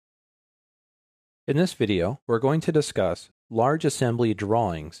In this video, we're going to discuss large assembly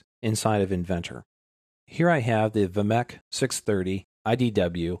drawings inside of Inventor. Here I have the VMEC 630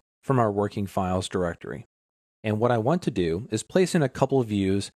 IDW from our working files directory. And what I want to do is place in a couple of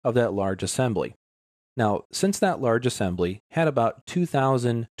views of that large assembly. Now, since that large assembly had about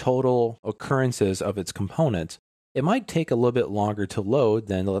 2,000 total occurrences of its components, it might take a little bit longer to load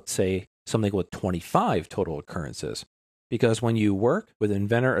than, let's say, something with 25 total occurrences. Because when you work with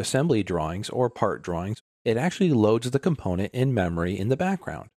Inventor assembly drawings or part drawings, it actually loads the component in memory in the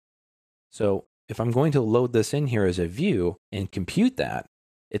background. So if I'm going to load this in here as a view and compute that,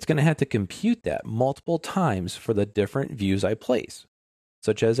 it's going to have to compute that multiple times for the different views I place,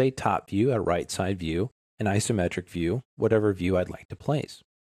 such as a top view, a right side view, an isometric view, whatever view I'd like to place.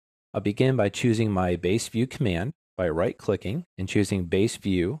 I'll begin by choosing my base view command by right-clicking and choosing base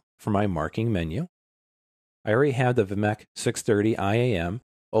view for my marking menu. I already have the VMEC 630 IAM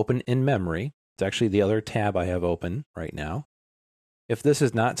open in memory. It's actually the other tab I have open right now. If this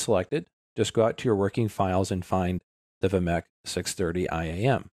is not selected, just go out to your working files and find the VMEC 630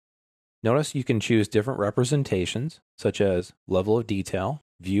 IAM. Notice you can choose different representations, such as level of detail,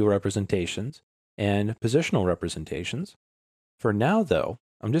 view representations, and positional representations. For now, though,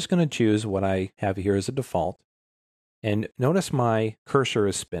 I'm just going to choose what I have here as a default. And notice my cursor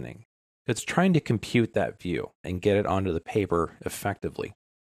is spinning. It's trying to compute that view and get it onto the paper effectively.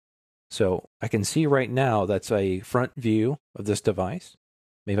 So I can see right now that's a front view of this device.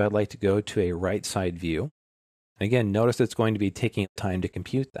 Maybe I'd like to go to a right side view. Again, notice it's going to be taking time to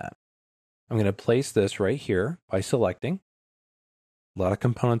compute that. I'm going to place this right here by selecting. A lot of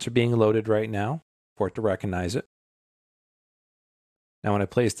components are being loaded right now for it to recognize it. Now when I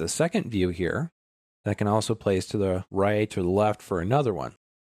place the second view here, I can also place to the right or the left for another one.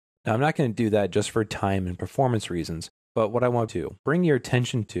 Now, I'm not going to do that just for time and performance reasons, but what I want to bring your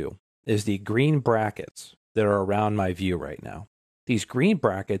attention to is the green brackets that are around my view right now. These green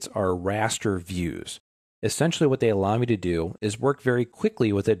brackets are raster views. Essentially, what they allow me to do is work very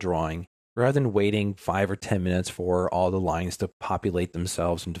quickly with a drawing rather than waiting 5 or 10 minutes for all the lines to populate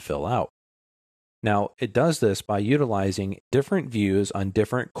themselves and to fill out. Now, it does this by utilizing different views on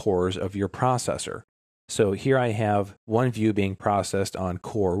different cores of your processor. So here I have one view being processed on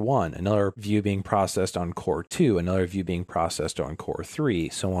core 1, another view being processed on core 2, another view being processed on core 3,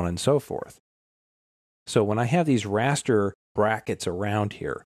 so on and so forth. So when I have these raster brackets around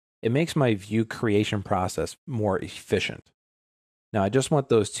here, it makes my view creation process more efficient. Now I just want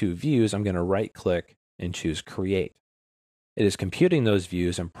those two views. I'm going to right-click and choose Create. It is computing those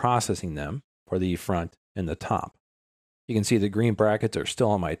views and processing them for the front and the top. You can see the green brackets are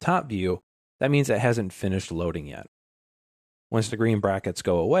still on my top view. That means it hasn't finished loading yet. Once the green brackets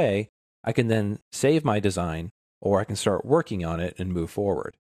go away, I can then save my design, or I can start working on it and move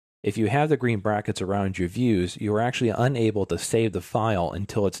forward. If you have the green brackets around your views, you are actually unable to save the file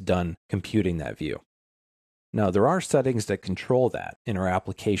until it's done computing that view. Now, there are settings that control that in our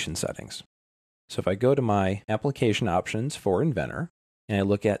application settings. So if I go to my application options for Inventor, and I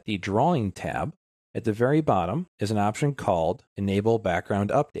look at the Drawing tab, at the very bottom is an option called Enable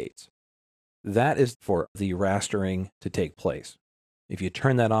Background Updates. That is for the rastering to take place. If you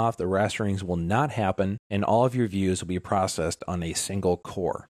turn that off, the rasterings will not happen and all of your views will be processed on a single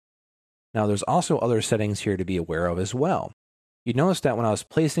core. Now there's also other settings here to be aware of as well. You notice that when I was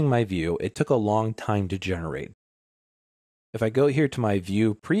placing my view, it took a long time to generate. If I go here to my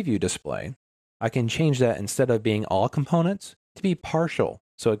view preview display, I can change that instead of being all components to be partial,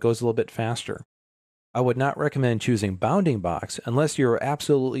 so it goes a little bit faster. I would not recommend choosing bounding box unless you're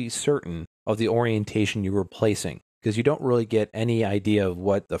absolutely certain of the orientation you were placing, because you don't really get any idea of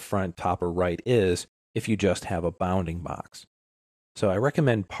what the front, top, or right is if you just have a bounding box. So I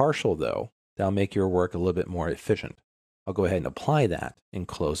recommend partial though. That'll make your work a little bit more efficient. I'll go ahead and apply that and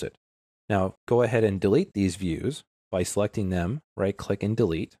close it. Now go ahead and delete these views by selecting them, right-click and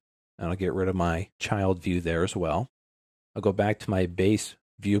delete. And I'll get rid of my child view there as well. I'll go back to my base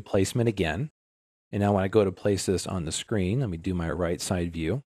view placement again. And now when I go to place this on the screen, let me do my right side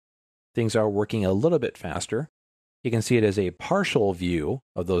view. Things are working a little bit faster. You can see it as a partial view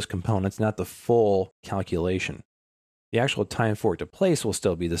of those components, not the full calculation. The actual time for it to place will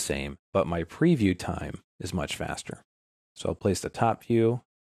still be the same, but my preview time is much faster. So I'll place the top view,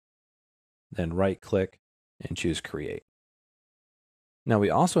 then right-click and choose Create. Now we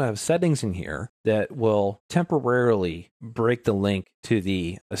also have settings in here that will temporarily break the link to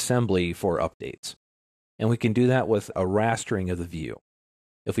the assembly for updates. And we can do that with a rastering of the view.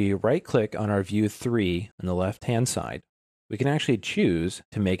 If we right-click on our view 3 on the left-hand side, we can actually choose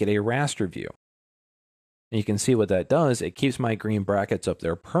to make it a raster view. And you can see what that does. It keeps my green brackets up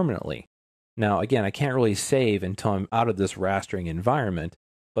there permanently. Now, again, I can't really save until I'm out of this rastering environment,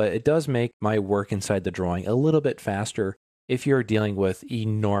 but it does make my work inside the drawing a little bit faster if you're dealing with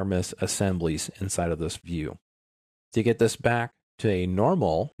enormous assemblies inside of this view. To get this back to a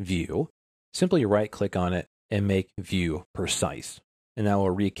normal view, simply right-click on it and make View Precise, and that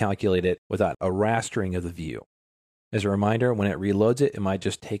will recalculate it without a rastering of the view. As a reminder, when it reloads it, it might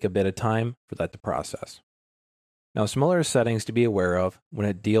just take a bit of time for that to process. Now, some other settings to be aware of when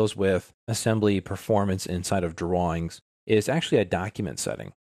it deals with assembly performance inside of drawings is actually a document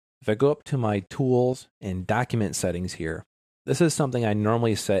setting. If I go up to my Tools and Document Settings here, this is something I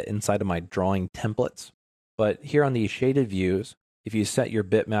normally set inside of my drawing templates. But here on the shaded views, if you set your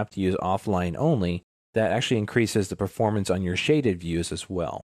bitmap to use offline only, that actually increases the performance on your shaded views as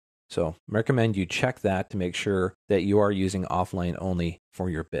well. So I recommend you check that to make sure that you are using offline only for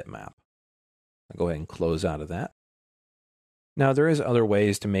your bitmap. I'll go ahead and close out of that. Now, there is other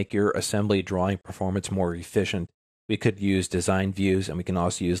ways to make your assembly drawing performance more efficient. We could use design views, and we can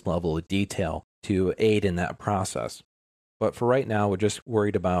also use level of detail to aid in that process. But for right now, we're just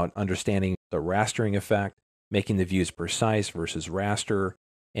worried about understanding the rastering effect, making the views precise versus raster,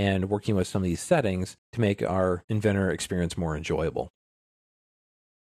 and working with some of these settings to make our Inventor experience more enjoyable.